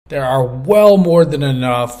There are well more than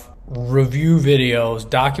enough review videos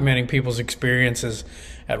documenting people's experiences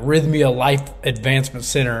at Rythmia Life Advancement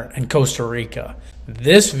Center in Costa Rica.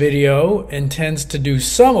 This video intends to do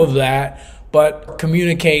some of that, but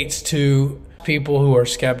communicates to people who are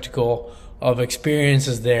skeptical of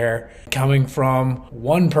experiences there, coming from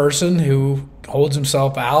one person who holds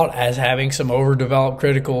himself out as having some overdeveloped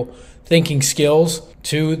critical thinking skills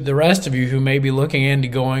to the rest of you who may be looking into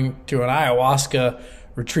going to an ayahuasca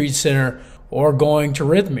retreat center or going to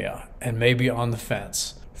Rythmia and maybe on the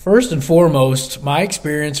fence. First and foremost, my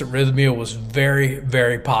experience at Rythmia was very,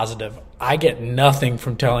 very positive. I get nothing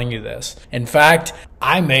from telling you this. In fact,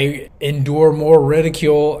 I may endure more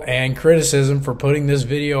ridicule and criticism for putting this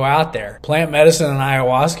video out there. Plant medicine and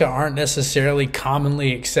ayahuasca aren't necessarily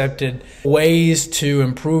commonly accepted ways to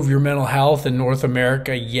improve your mental health in North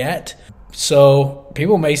America yet. So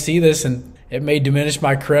people may see this and it may diminish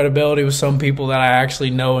my credibility with some people that I actually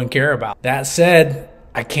know and care about. That said,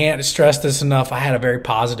 I can't stress this enough. I had a very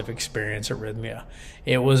positive experience at Rythmia.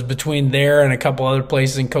 It was between there and a couple other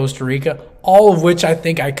places in Costa Rica, all of which I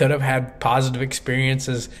think I could have had positive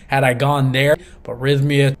experiences had I gone there. But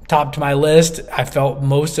Rythmia topped my list. I felt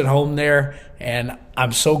most at home there, and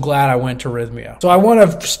I'm so glad I went to Rythmia. So I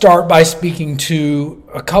want to start by speaking to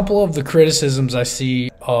a couple of the criticisms I see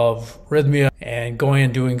of Rythmia and going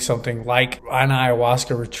and doing something like an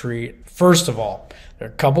ayahuasca retreat. First of all, there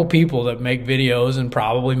are a couple people that make videos and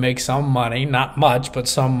probably make some money, not much, but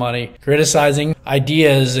some money, criticizing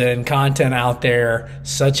ideas and content out there,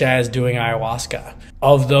 such as doing ayahuasca.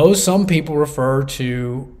 Of those, some people refer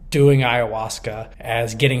to doing ayahuasca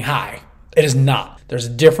as getting high. It is not. There's a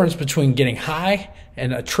difference between getting high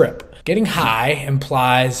and a trip. Getting high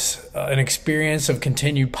implies an experience of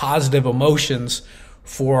continued positive emotions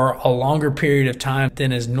for a longer period of time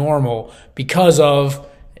than is normal because of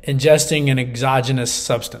ingesting an exogenous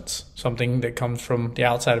substance, something that comes from the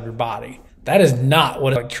outside of your body. That is not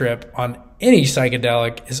what a trip on any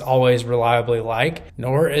psychedelic is always reliably like,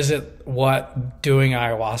 nor is it what doing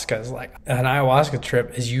ayahuasca is like. An ayahuasca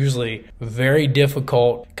trip is usually very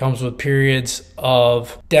difficult, comes with periods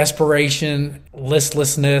of desperation,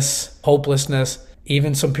 listlessness, hopelessness,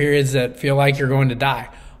 even some periods that feel like you're going to die.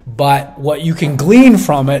 But what you can glean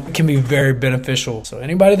from it can be very beneficial. So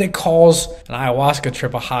anybody that calls an ayahuasca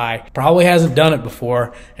trip a high probably hasn't done it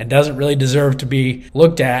before and doesn't really deserve to be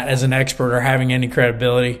looked at as an expert or having any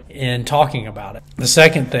credibility in talking about it. The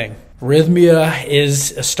second thing, Rythmia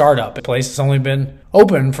is a startup. A place that's only been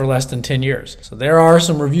open for less than 10 years. So there are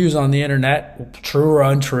some reviews on the internet, true or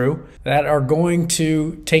untrue, that are going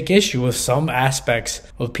to take issue with some aspects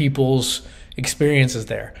of people's experiences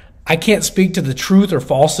there. I can't speak to the truth or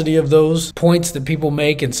falsity of those points that people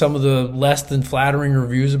make in some of the less than flattering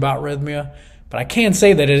reviews about Rythmia, but I can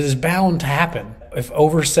say that it is bound to happen. If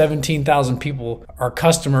over 17,000 people are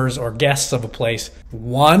customers or guests of a place,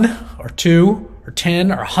 1 or 2 or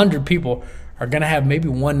 10 or 100 people are going to have maybe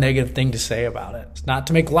one negative thing to say about it. It's not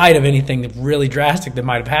to make light of anything that really drastic that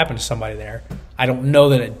might have happened to somebody there. I don't know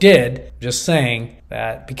that it did. I'm just saying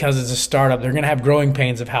that because it's a startup, they're going to have growing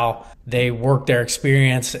pains of how they work their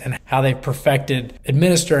experience and how they've perfected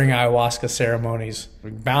administering ayahuasca ceremonies.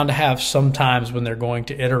 They're bound to have some times when they're going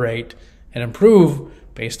to iterate and improve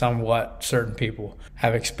based on what certain people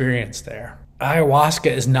have experienced there.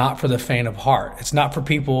 Ayahuasca is not for the faint of heart. It's not for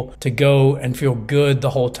people to go and feel good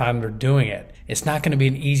the whole time they're doing it. It's not going to be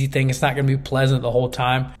an easy thing. It's not going to be pleasant the whole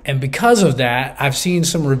time. And because of that, I've seen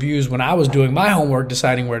some reviews when I was doing my homework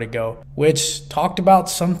deciding where to go, which talked about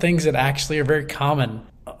some things that actually are very common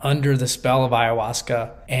under the spell of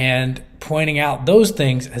ayahuasca and pointing out those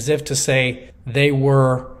things as if to say they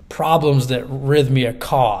were problems that Rythmia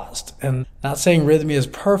caused. And not saying Rythmia is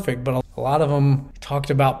perfect, but a lot of them talked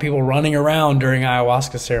about people running around during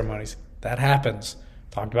ayahuasca ceremonies. That happens.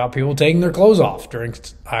 Talked about people taking their clothes off during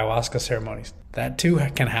ayahuasca ceremonies. That too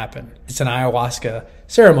can happen. It's an ayahuasca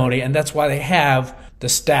ceremony, and that's why they have the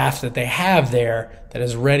staff that they have there that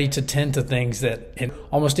is ready to tend to things that in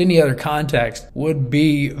almost any other context would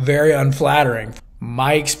be very unflattering.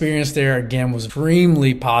 My experience there, again, was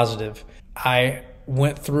extremely positive. I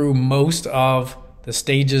went through most of the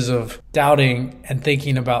stages of doubting and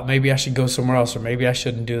thinking about maybe I should go somewhere else or maybe I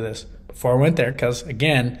shouldn't do this before I went there because,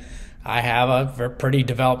 again, I have a pretty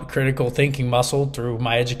developed critical thinking muscle through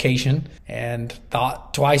my education and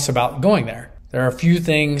thought twice about going there. There are a few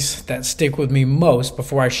things that stick with me most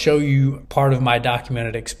before I show you part of my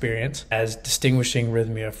documented experience as distinguishing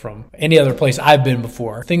Rythmia from any other place I've been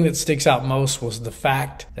before. The thing that sticks out most was the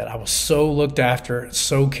fact that I was so looked after,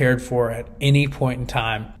 so cared for at any point in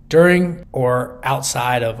time during or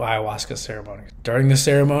outside of ayahuasca ceremonies. During the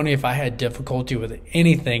ceremony, if I had difficulty with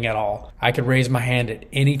anything at all, I could raise my hand at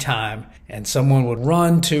any time and someone would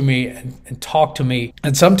run to me and talk to me.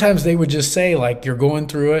 And sometimes they would just say, like, you're going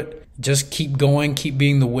through it. Just keep going, keep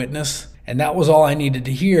being the witness. And that was all I needed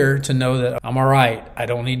to hear to know that I'm all right. I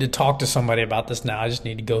don't need to talk to somebody about this now. I just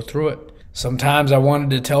need to go through it. Sometimes I wanted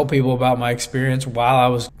to tell people about my experience while I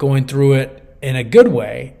was going through it in a good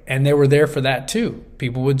way, and they were there for that too.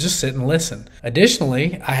 People would just sit and listen.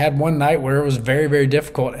 Additionally, I had one night where it was very, very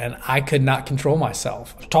difficult and I could not control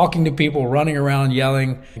myself. Talking to people, running around,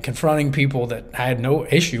 yelling, and confronting people that I had no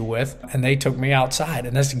issue with, and they took me outside,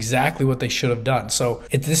 and that's exactly what they should have done. So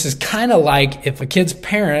this is kind of like if a kid's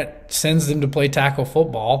parent sends them to play tackle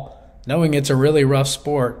football, knowing it's a really rough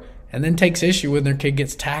sport, and then takes issue when their kid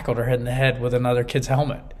gets tackled or hit in the head with another kid's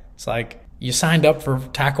helmet. It's like, you signed up for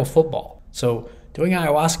tackle football. So doing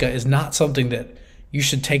ayahuasca is not something that you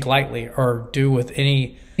should take lightly or do with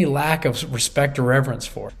any lack of respect or reverence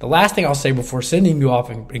for. The last thing I'll say before sending you off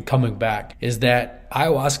and coming back is that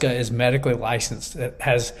ayahuasca is medically licensed. It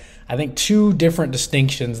has, I think, 2 different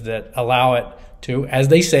distinctions that allow it to, as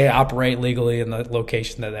they say, operate legally in the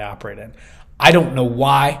location that they operate in. I don't know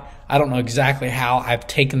why. I don't know exactly how. I've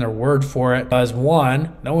taken their word for it. As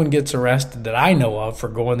one, no one gets arrested that I know of for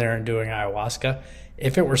going there and doing ayahuasca.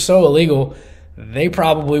 If it were so illegal, they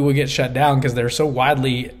probably would get shut down because they're so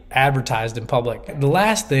widely advertised in public. The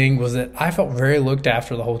last thing was that I felt very looked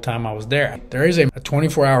after the whole time I was there. There is a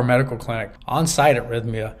 24-hour medical clinic on site at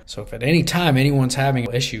Rythmia. So if at any time anyone's having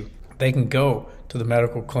an issue, they can go to the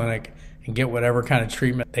medical clinic and get whatever kind of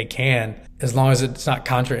treatment they can, as long as it's not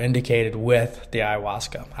contraindicated with the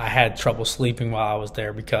ayahuasca. I had trouble sleeping while I was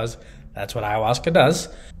there because that's what ayahuasca does.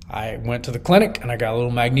 I went to the clinic and I got a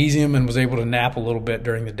little magnesium and was able to nap a little bit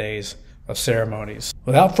during the days of ceremonies.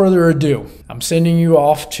 Without further ado, I'm sending you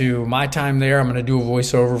off to my time there. I'm going to do a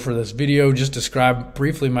voiceover for this video, just describe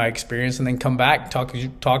briefly my experience, and then come back and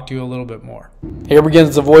talk to you a little bit more. Here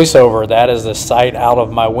begins the voiceover. That is the sight out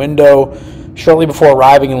of my window shortly before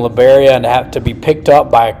arriving in Liberia and have to be picked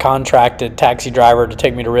up by a contracted taxi driver to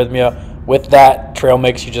take me to Rythmia. With that trail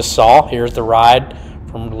mix you just saw, here's the ride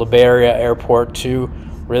from Liberia Airport to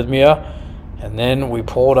Rythmia, and then we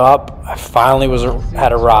pulled up. I finally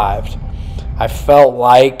had arrived. I felt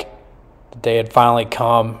like the day had finally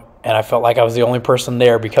come, and I felt like I was the only person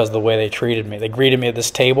there because of the way they treated me. They greeted me at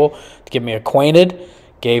this table to get me acquainted,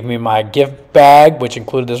 gave me my gift bag, which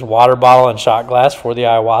included this water bottle and shot glass for the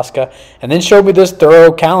ayahuasca, and then showed me this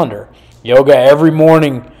thorough calendar. Yoga every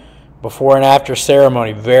morning before and after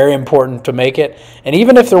ceremony, very important to make it. And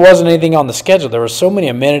even if there wasn't anything on the schedule, there were so many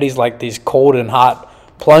amenities like these cold and hot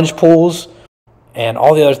plunge pools, and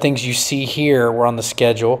all the other things you see here were on the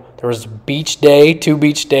schedule. There was beach day, 2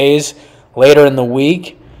 beach days later in the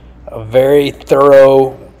week, a very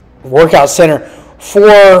thorough workout center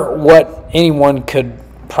for what anyone could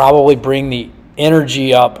probably bring the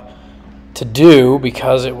energy up to do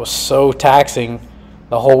because it was so taxing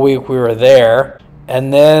the whole week we were there.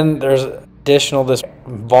 And then there's additional this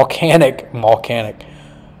volcanic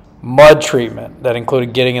mud treatment that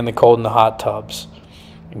included getting in the cold and the hot tubs,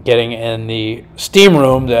 getting in the steam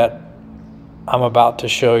room that I'm about to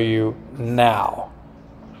show you now.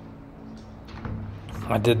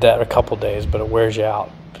 I did that a couple days, but it wears you out.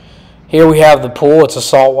 Here we have the pool. It's a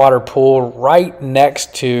saltwater pool right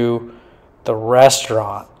next to the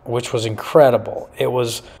restaurant, which was incredible. It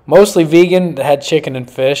was mostly vegan, had chicken and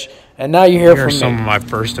fish, and now you hear from me. Here are some of my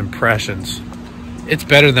first impressions. It's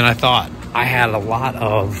better than I thought. I had a lot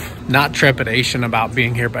of, not trepidation about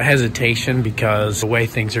being here, but hesitation because the way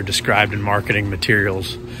things are described in marketing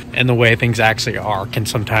materials and the way things actually are can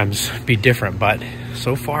sometimes be different, but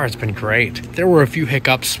so far it's been great. There were a few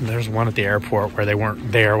hiccups. There's one at the airport where they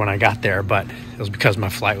weren't there when I got there, but it was because my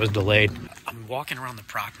flight was delayed. I'm walking around the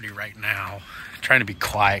property right now, trying to be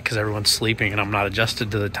quiet because everyone's sleeping and I'm not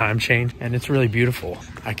adjusted to the time change, and it's really beautiful.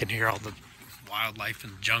 I can hear all the wildlife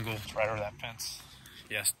in the jungle right over that fence.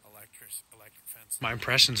 Yes, electric fence. My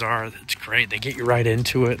impressions are that it's great. They get you right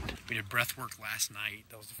into it. We did breath work last night.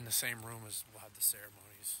 That was in the same room as we'll have the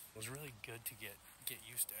ceremonies. It was really good to get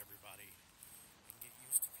used to everybody and get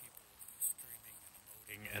used to people screaming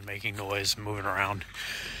and emoting and making noise, moving around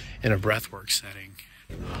in a breath work setting.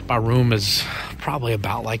 My room is probably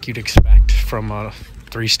about like you'd expect from a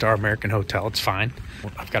 3-star American hotel. It's fine.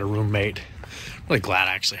 I've got a roommate. I'm really glad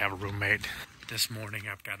I actually have a roommate. this morning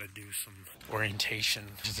I've got to do some orientation.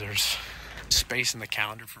 There's space in the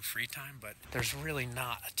calendar for free time, but there's really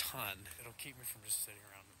not a ton. It'll keep me from just sitting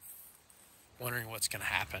around wondering what's going to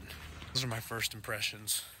happen. Those are my first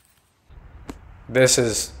impressions. This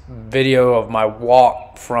is video of my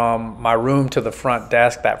walk from my room to the front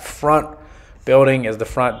desk. That front building is the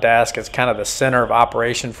front desk. It's kind of the center of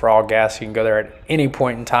operation for all gas. You can go there at any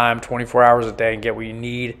point in time, 24 hours a day, and get what you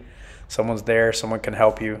need. Someone's there, someone can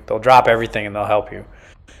help you. They'll drop everything and they'll help you.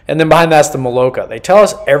 And then behind that's the Maloka. They tell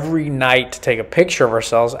us every night to take a picture of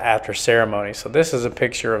ourselves after ceremony. So this is a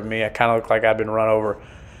picture of me. I kind of look like I've been run over.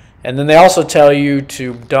 And then they also tell you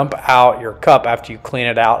to dump out your cup after you clean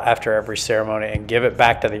it out after every ceremony and give it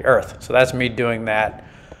back to the earth. So that's me doing that.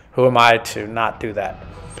 Who am I to not do that?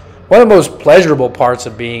 One of the most pleasurable parts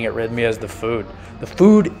of being at Rythmia is the food. The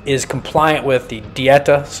food is compliant with the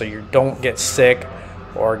dieta, so you don't get sick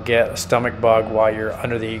or get a stomach bug while you're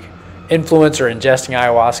under the influence or ingesting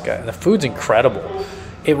ayahuasca. And the food's incredible.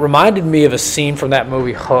 It reminded me of a scene from that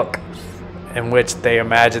movie Hook, in which they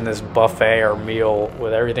imagine this buffet or meal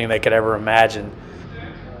with everything they could ever imagine.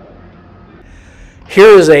 Here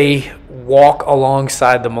is a walk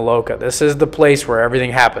alongside the Maloka. This is the place where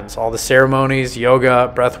everything happens. All the ceremonies,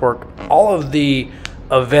 yoga, breathwork, all of the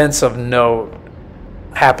events of note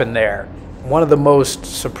happen there. One of the most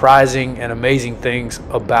surprising and amazing things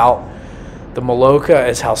about the Maloka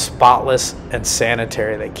is how spotless and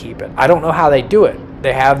sanitary they keep it. I don't know how they do it.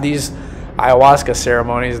 They have these ayahuasca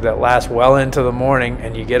ceremonies that last well into the morning,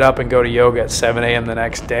 and you get up and go to yoga at 7 a.m. the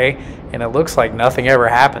next day, and it looks like nothing ever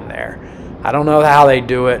happened there. I don't know how they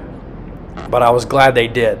do it, but I was glad they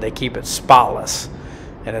did. They keep it spotless,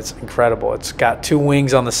 and it's incredible. It's got 2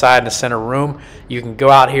 wings on the side in the center room. You can go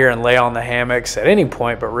out here and lay on the hammocks at any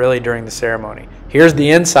point, but really during the ceremony. Here's the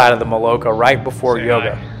inside of the Maloka right before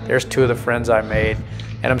yoga. There's 2 of the friends I made,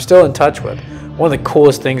 and I'm still in touch with. One of the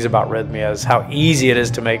coolest things about Rythmia is how easy it is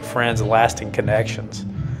to make friends and lasting connections.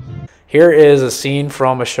 Here is a scene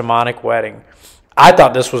from a shamanic wedding. I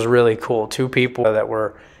thought this was really cool. 2 people that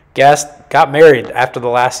were guests got married after the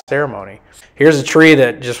last ceremony. Here's a tree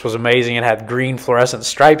that just was amazing and had green fluorescent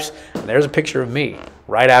stripes. And there's a picture of me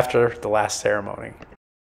right after the last ceremony.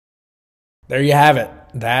 There you have it.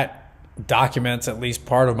 That documents at least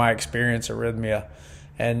part of my experience at Rythmia.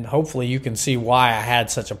 And hopefully you can see why I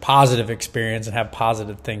had such a positive experience and have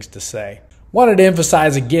positive things to say. Wanted to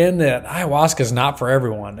emphasize again that ayahuasca is not for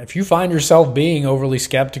everyone. If you find yourself being overly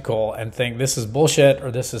skeptical and think this is bullshit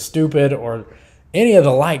or this is stupid or any of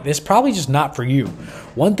the like, this is probably just not for you.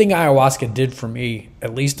 One thing ayahuasca did for me,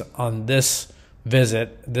 at least on this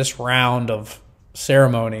visit, this round of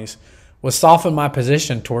ceremonies, was soften my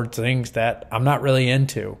position towards things that I'm not really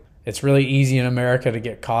into. It's really easy in America to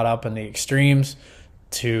get caught up in the extremes,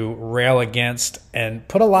 to rail against and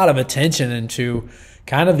put a lot of attention into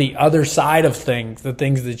kind of the other side of things, the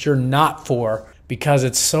things that you're not for, because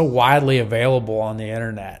it's so widely available on the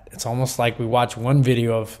internet. It's almost like we watch one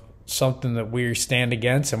video of something that we stand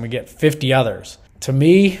against and we get 50 others. To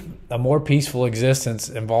me, a more peaceful existence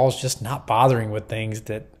involves just not bothering with things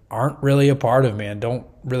that aren't really a part of me and don't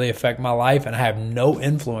really affect my life and I have no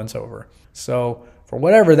influence over. So for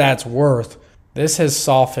whatever that's worth, this has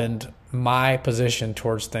softened my position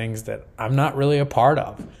towards things that I'm not really a part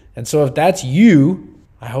of. And so if that's you,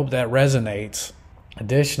 I hope that resonates.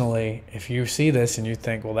 Additionally, if you see this and you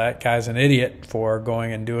think, well, that guy's an idiot for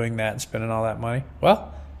going and doing that and spending all that money,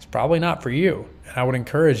 well, it's probably not for you. And I would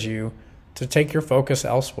encourage you to take your focus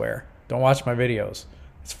elsewhere. Don't watch my videos.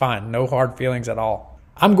 It's fine. No hard feelings at all.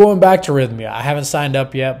 I'm going back to Rythmia. I haven't signed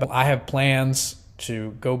up yet, but I have plans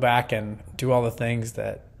to go back and do all the things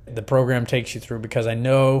that the program takes you through because I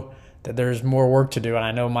know that there's more work to do, and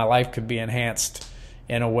I know my life could be enhanced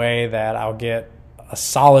in a way that I'll get a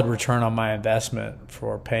solid return on my investment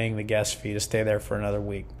for paying the guest fee to stay there for another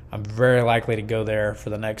week. I'm very likely to go there for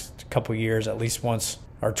the next couple years, at least once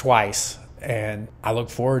or twice, and I look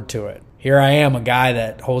forward to it. Here I am, a guy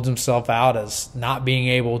that holds himself out as not being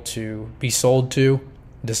able to be sold to,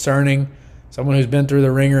 discerning, someone who's been through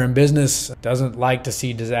the ringer in business, doesn't like to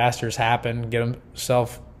see disasters happen, get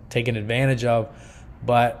himself taken advantage of.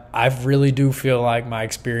 But I really do feel like my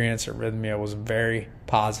experience at Rythmia was very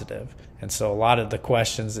positive. And so a lot of the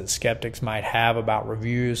questions that skeptics might have about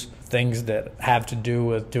reviews, things that have to do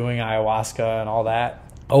with doing ayahuasca and all that,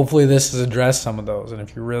 hopefully this has addressed some of those. And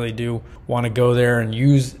if you really do want to go there and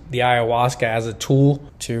use the ayahuasca as a tool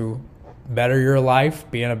to better your life,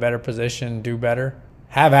 be in a better position, do better,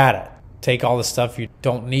 have at it. Take all the stuff you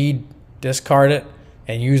don't need, discard it,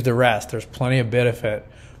 and use the rest. There's plenty of benefit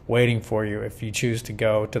waiting for you if you choose to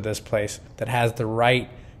go to this place that has the right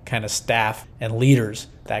kind of staff and leaders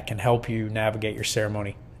that can help you navigate your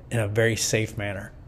ceremony in a very safe manner.